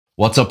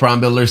What's up, brand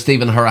builder?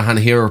 Stephen Hurahan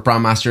here of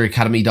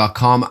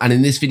BrandMasterAcademy.com, and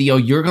in this video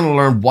you're going to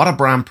learn what a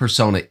brand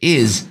persona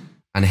is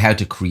and how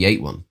to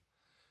create one,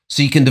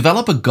 so you can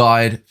develop a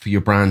guide for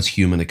your brand's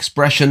human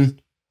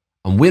expression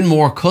and win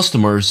more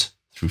customers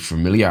through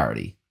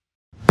familiarity.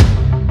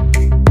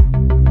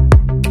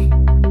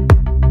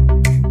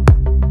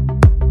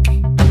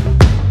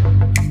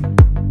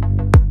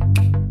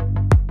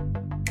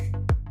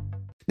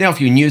 Now, if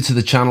you're new to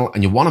the channel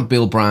and you want to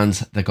build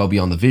brands that go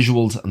beyond the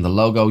visuals and the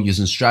logo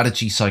using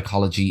strategy,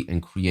 psychology,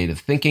 and creative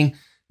thinking,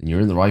 then you're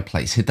in the right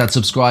place. Hit that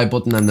subscribe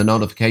button and the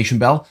notification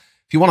bell.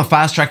 If you want to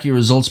fast track your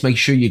results, make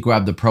sure you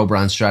grab the Pro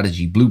Brand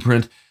Strategy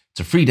Blueprint.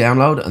 It's a free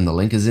download and the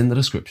link is in the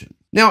description.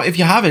 Now, if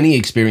you have any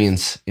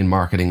experience in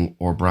marketing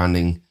or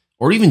branding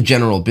or even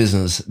general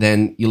business,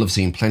 then you'll have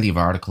seen plenty of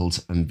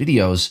articles and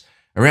videos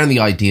around the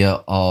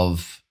idea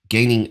of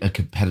gaining a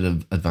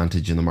competitive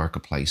advantage in the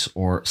marketplace,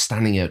 or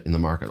standing out in the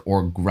market,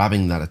 or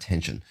grabbing that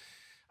attention.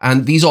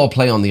 And these all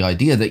play on the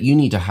idea that you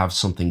need to have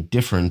something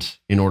different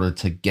in order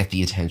to get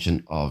the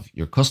attention of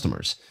your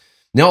customers.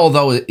 Now,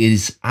 although it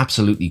is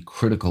absolutely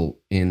critical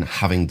in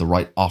having the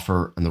right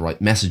offer and the right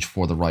message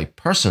for the right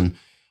person,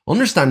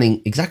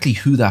 understanding exactly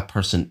who that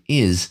person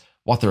is,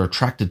 what they're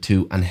attracted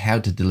to, and how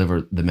to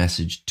deliver the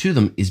message to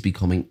them is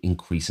becoming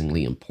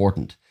increasingly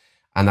important.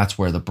 And that's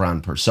where the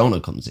brand persona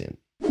comes in.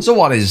 So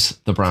what is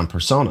the brand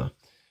persona?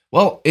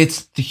 Well,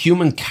 it's the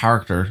human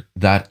character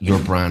that your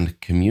brand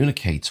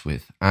communicates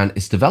with, and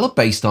it's developed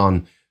based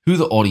on who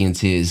the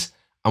audience is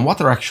and what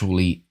they're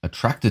actually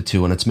attracted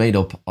to, and it's made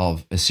up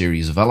of a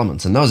series of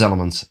elements. And those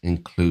elements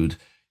include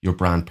your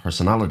brand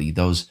personality,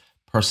 those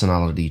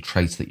personality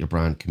traits that your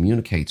brand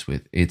communicates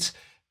with. It's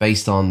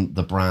based on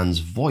the brand's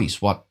voice.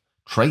 What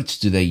traits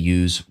do they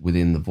use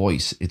within the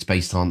voice? It's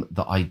based on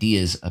the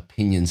ideas,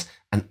 opinions,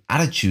 and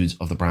attitudes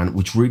of the brand,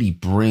 which really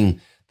bring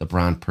the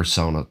brand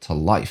persona to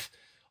life.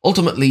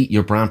 Ultimately,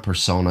 your brand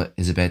persona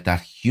is about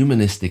that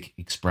humanistic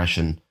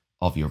expression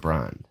of your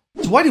brand.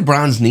 So why do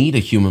brands need a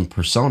human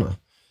persona?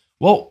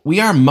 Well, we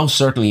are most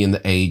certainly in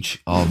the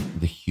age of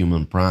the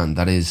human brand.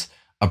 That is,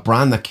 a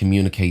brand that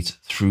communicates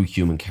through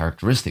human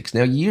characteristics.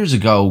 Now, years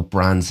ago,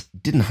 brands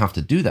didn't have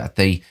to do that.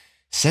 They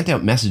sent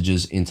out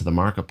messages into the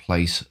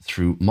marketplace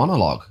through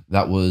monologue.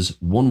 That was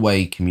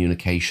one-way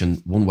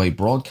communication, one-way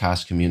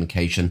broadcast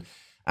communication.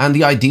 And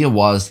the idea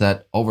was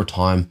that over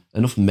time,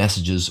 enough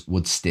messages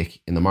would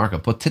stick in the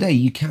market. But today,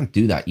 you can't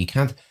do that. You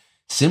can't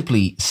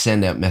simply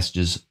send out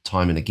messages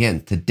time and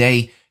again.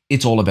 Today,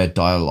 it's all about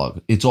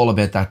dialogue. It's all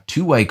about that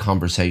two-way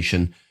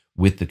conversation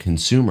with the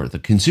consumer. The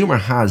consumer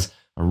has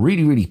a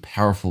really, really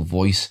powerful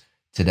voice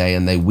today,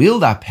 and they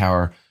wield that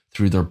power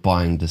through their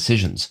buying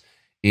decisions.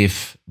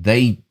 If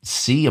they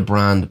see a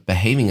brand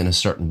behaving in a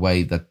certain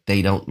way that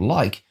they don't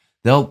like,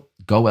 they'll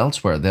go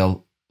elsewhere.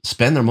 They'll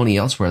spend their money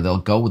elsewhere. They'll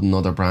go with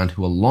another brand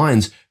who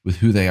aligns with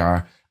who they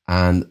are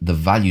and the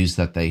values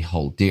that they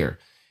hold dear.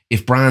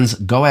 If brands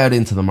go out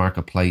into the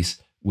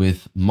marketplace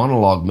with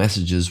monologue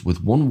messages,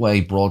 with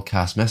one-way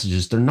broadcast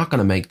messages, they're not going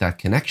to make that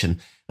connection.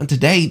 And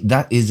today,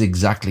 that is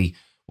exactly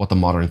what the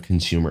modern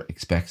consumer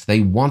expects. They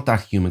want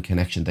that human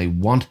connection. They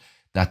want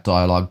that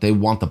dialogue. They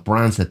want the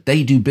brands that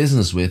they do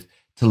business with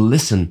to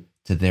listen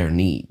to their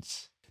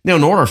needs. Now,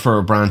 in order for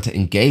a brand to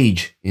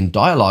engage in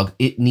dialogue,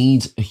 it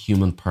needs a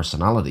human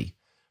personality.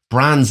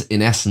 Brands,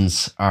 in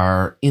essence,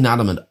 are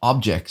inanimate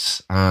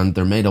objects, and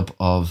they're made up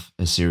of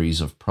a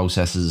series of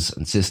processes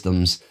and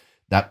systems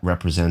that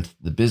represent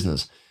the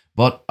business.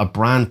 But a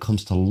brand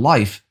comes to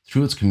life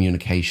through its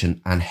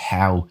communication and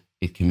how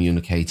it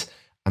communicates.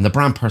 And the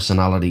brand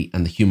personality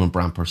and the human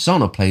brand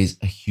persona plays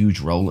a huge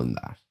role in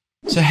that.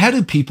 So how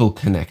do people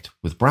connect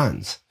with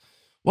brands?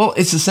 Well,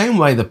 it's the same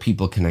way that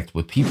people connect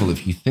with people.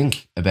 If you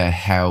think about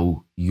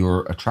how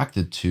you're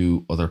attracted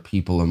to other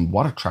people and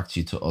what attracts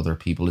you to other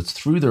people, it's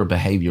through their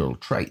behavioral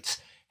traits.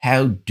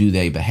 How do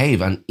they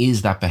behave? And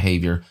is that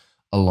behavior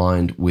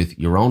aligned with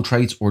your own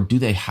traits, or do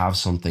they have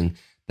something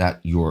that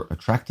you're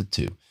attracted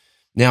to?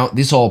 Now,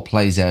 this all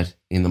plays out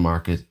in the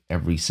market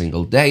every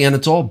single day, and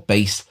it's all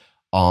based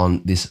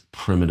on this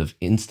primitive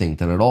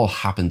instinct, and it all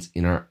happens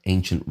in our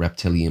ancient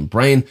reptilian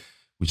brain,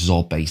 which is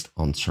all based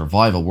on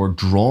survival. We're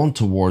drawn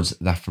towards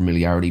that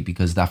familiarity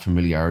because that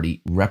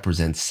familiarity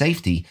represents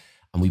safety,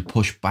 and we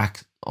push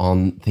back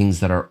on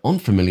things that are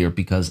unfamiliar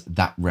because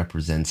that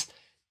represents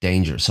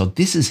danger. So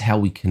this is how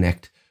we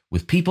connect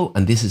with people,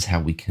 and this is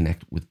how we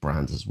connect with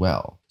brands as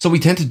well. So we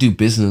tend to do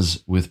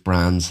business with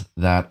brands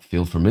that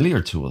feel familiar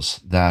to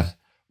us, that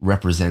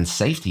represent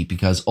safety,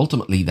 because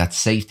ultimately that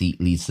safety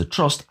leads to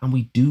trust, and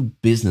we do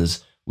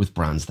business with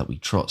brands that we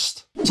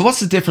trust. So what's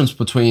the difference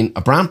between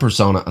a brand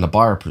persona and a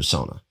buyer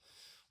persona?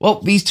 Well,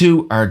 these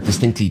two are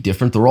distinctly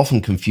different. They're often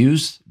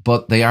confused,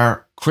 but they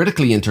are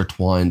critically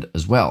intertwined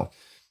as well.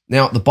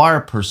 Now, the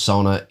buyer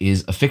persona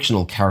is a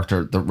fictional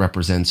character that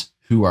represents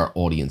who our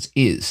audience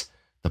is.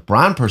 The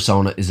brand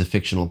persona is a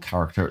fictional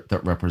character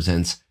that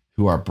represents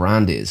who our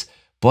brand is.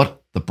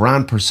 But the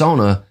brand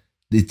persona,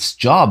 its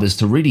job is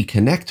to really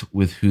connect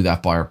with who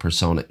that buyer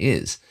persona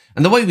is.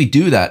 And the way we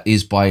do that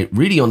is by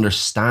really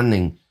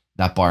understanding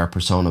that buyer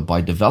persona by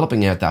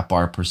developing out that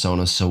buyer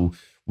persona so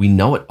we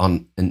know it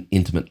on an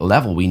intimate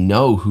level. We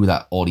know who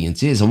that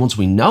audience is. And once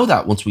we know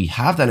that, once we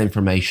have that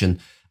information,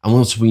 and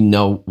once we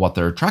know what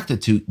they're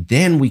attracted to,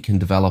 then we can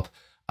develop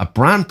a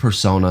brand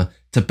persona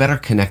to better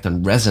connect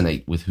and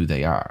resonate with who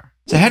they are.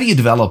 So how do you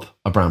develop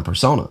a brand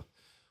persona?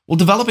 Well,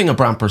 developing a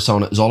brand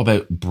persona is all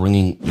about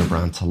bringing your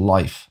brand to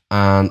life.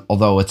 And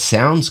although it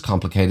sounds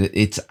complicated,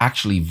 it's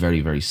actually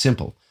very, very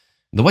simple.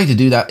 The way to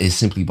do that is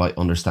simply by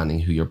understanding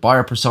who your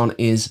buyer persona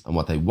is and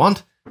what they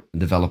want, and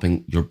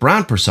developing your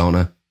brand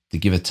persona to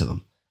give it to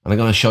them. And I'm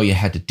going to show you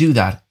how to do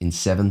that in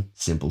 7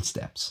 simple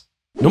steps.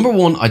 Number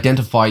 1,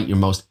 identify your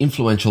most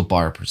influential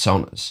buyer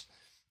personas.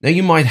 Now,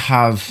 you might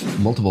have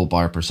multiple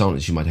buyer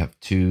personas. You might have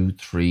 2,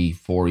 3,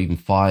 4, even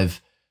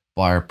 5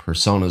 buyer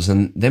personas,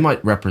 and they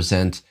might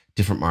represent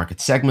different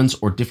market segments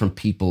or different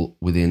people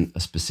within a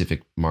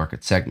specific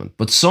market segment.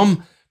 But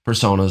some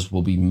personas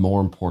will be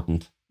more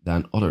important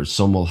than others.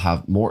 Some will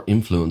have more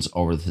influence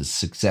over the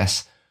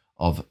success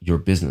of your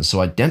business.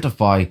 So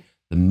identify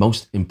the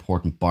most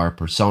important buyer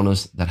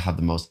personas that have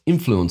the most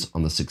influence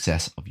on the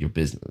success of your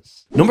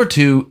business. Number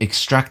 2,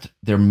 extract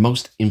their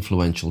most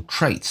influential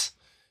traits.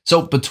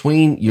 So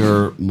between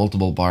your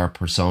multiple buyer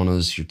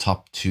personas, your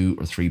top 2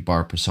 or 3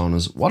 buyer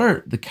personas, what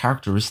are the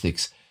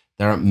characteristics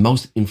that are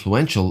most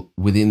influential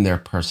within their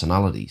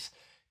personalities?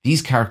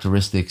 These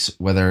characteristics,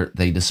 whether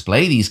they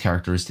display these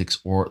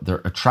characteristics or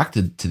they're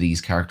attracted to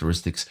these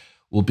characteristics,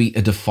 will be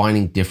a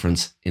defining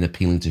difference in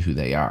appealing to who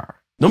they are.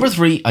 Number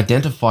 3,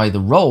 identify the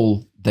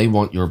role they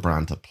want your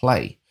brand to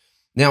play.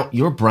 Now,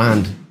 your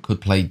brand could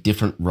play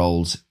different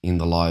roles in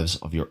the lives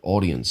of your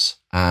audience,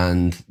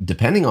 and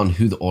depending on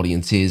who the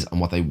audience is and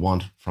what they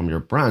want from your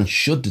brand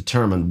should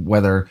determine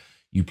whether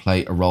you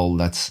play a role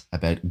that's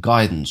about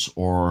guidance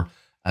or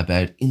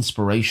about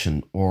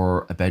inspiration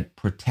or about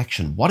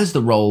protection. What is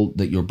the role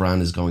that your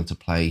brand is going to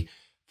play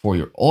for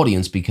your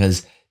audience?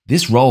 Because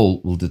this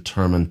role will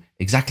determine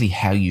exactly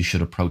how you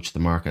should approach the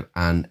market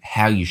and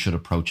how you should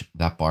approach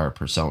that buyer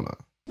persona.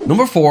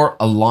 Number 4,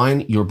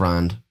 align your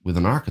brand with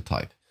an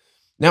archetype.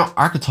 Now,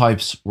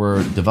 archetypes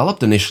were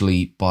developed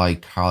initially by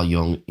Carl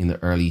Jung in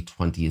the early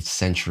 20th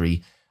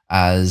century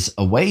as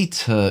a way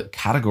to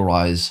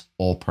categorize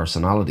all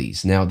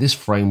personalities. Now, this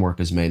framework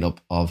is made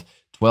up of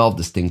 12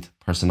 distinct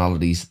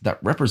personalities that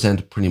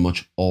represent pretty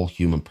much all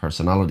human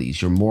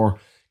personalities. You're more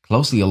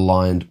closely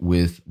aligned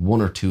with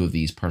 1 or 2 of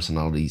these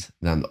personalities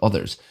than the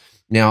others.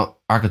 Now,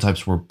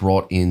 archetypes were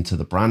brought into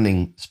the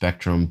branding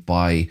spectrum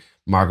by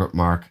Margaret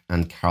Mark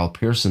and Carl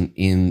Pearson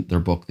in their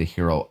book, The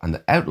Hero and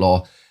the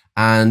Outlaw.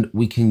 And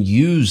we can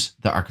use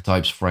the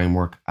archetypes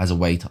framework as a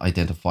way to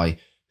identify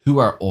who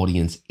our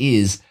audience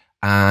is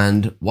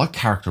and what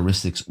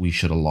characteristics we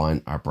should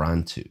align our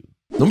brand to.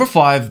 Number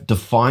 5,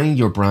 define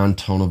your brand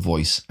tone of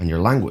voice and your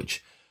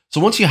language.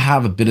 So once you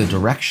have a bit of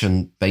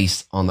direction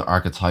based on the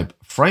archetype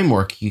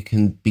framework, you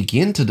can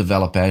begin to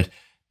develop out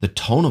the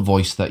tone of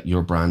voice that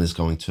your brand is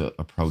going to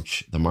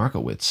approach the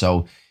market with.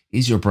 So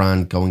is your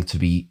brand going to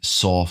be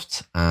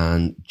soft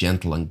and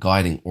gentle and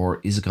guiding,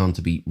 or is it going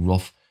to be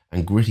rough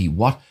and gritty?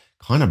 What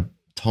kind of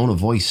tone of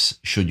voice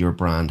should your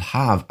brand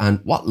have, and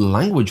what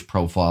language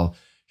profile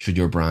should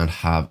your brand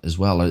have as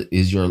well?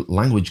 Is your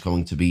language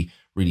going to be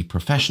really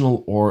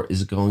professional, or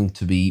is it going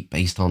to be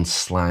based on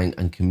slang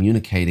and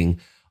communicating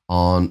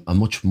on a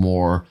much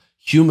more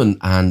human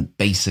and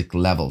basic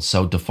level?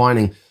 So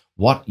defining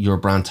what your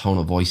brand tone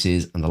of voice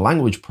is and the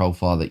language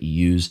profile that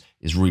you use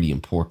is really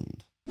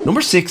important.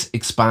 Number 6,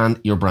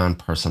 expand your brand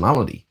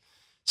personality.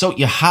 So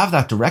you have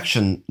that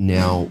direction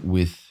now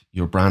with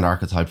your brand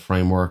archetype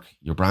framework,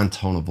 your brand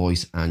tone of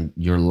voice, and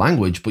your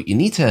language, but you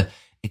need to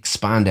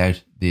expand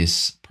out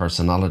this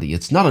personality.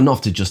 It's not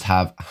enough to just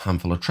have a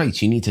handful of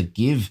traits. You need to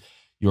give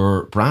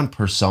your brand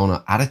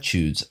persona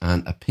attitudes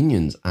and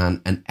opinions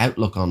and an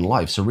outlook on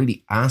life. So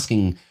really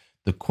asking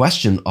the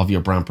question of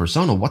your brand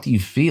persona, what do you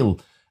feel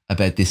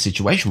about this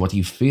situation? What do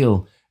you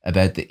feel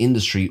about the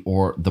industry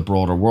or the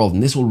broader world?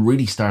 And this will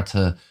really start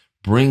to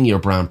bring your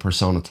brand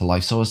persona to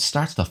life, so it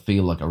starts to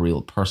feel like a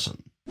real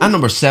person. And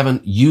number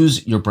 7,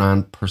 use your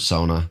brand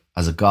persona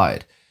as a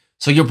guide.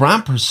 So your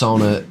brand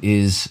persona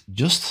is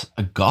just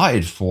a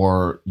guide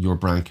for your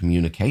brand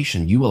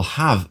communication. You will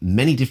have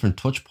many different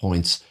touch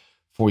points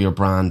for your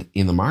brand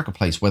in the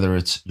marketplace, whether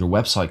it's your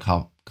website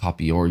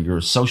copy or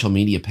your social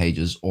media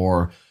pages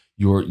or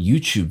your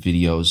YouTube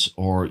videos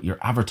or your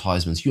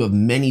advertisements. You have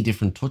many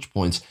different touch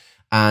points,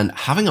 and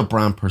having a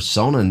brand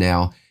persona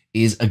now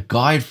is a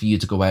guide for you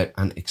to go out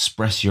and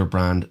express your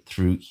brand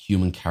through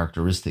human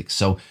characteristics.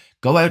 So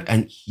go out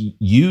and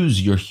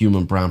use your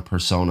human brand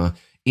persona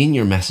in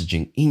your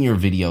messaging, in your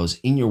videos,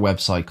 in your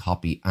website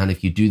copy. And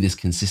if you do this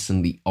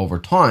consistently over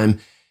time,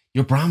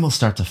 your brand will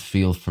start to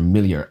feel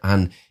familiar.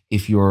 And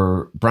if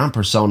your brand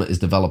persona is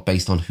developed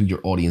based on who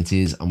your audience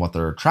is and what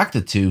they're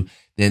attracted to,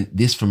 then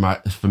this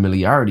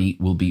familiarity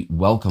will be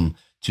welcome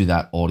to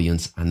that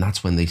audience. And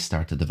that's when they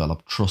start to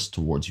develop trust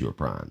towards your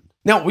brand.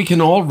 Now, we can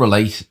all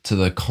relate to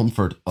the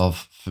comfort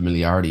of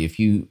familiarity. If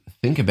you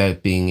think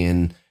about being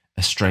in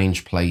a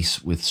strange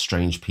place with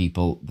strange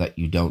people that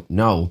you don't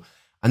know,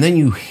 and then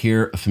you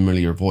hear a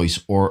familiar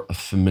voice or a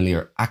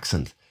familiar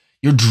accent,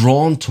 you're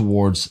drawn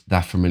towards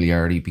that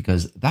familiarity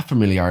because that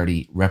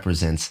familiarity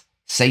represents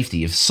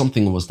safety. If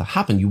something was to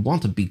happen, you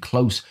want to be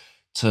close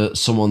to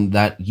someone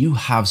that you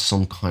have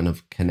some kind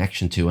of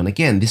connection to. And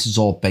again, this is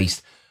all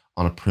based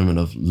on a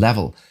primitive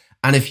level.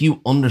 And if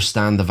you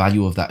understand the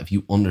value of that, if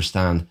you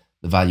understand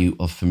the value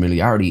of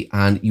familiarity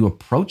and you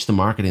approach the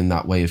market in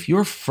that way, if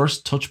your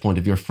first touch point,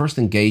 if your first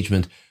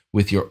engagement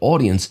with your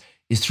audience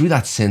is through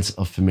that sense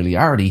of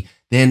familiarity,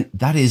 then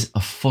that is a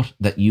foot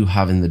that you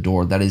have in the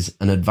door. That is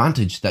an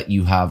advantage that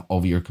you have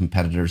over your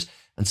competitors.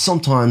 And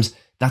sometimes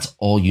that's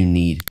all you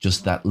need.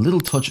 Just that little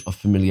touch of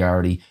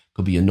familiarity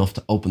could be enough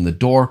to open the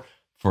door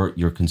for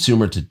your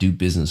consumer to do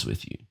business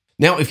with you.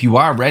 Now, if you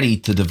are ready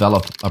to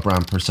develop a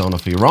brand persona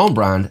for your own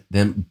brand,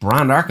 then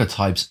brand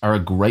archetypes are a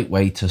great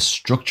way to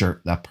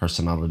structure that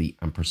personality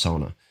and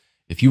persona.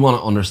 If you want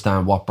to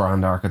understand what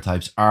brand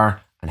archetypes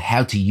are and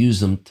how to use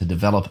them to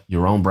develop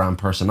your own brand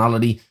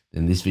personality,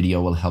 then this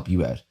video will help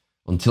you out.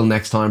 Until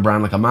next time,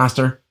 brand like a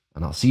master,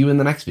 and I'll see you in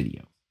the next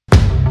video.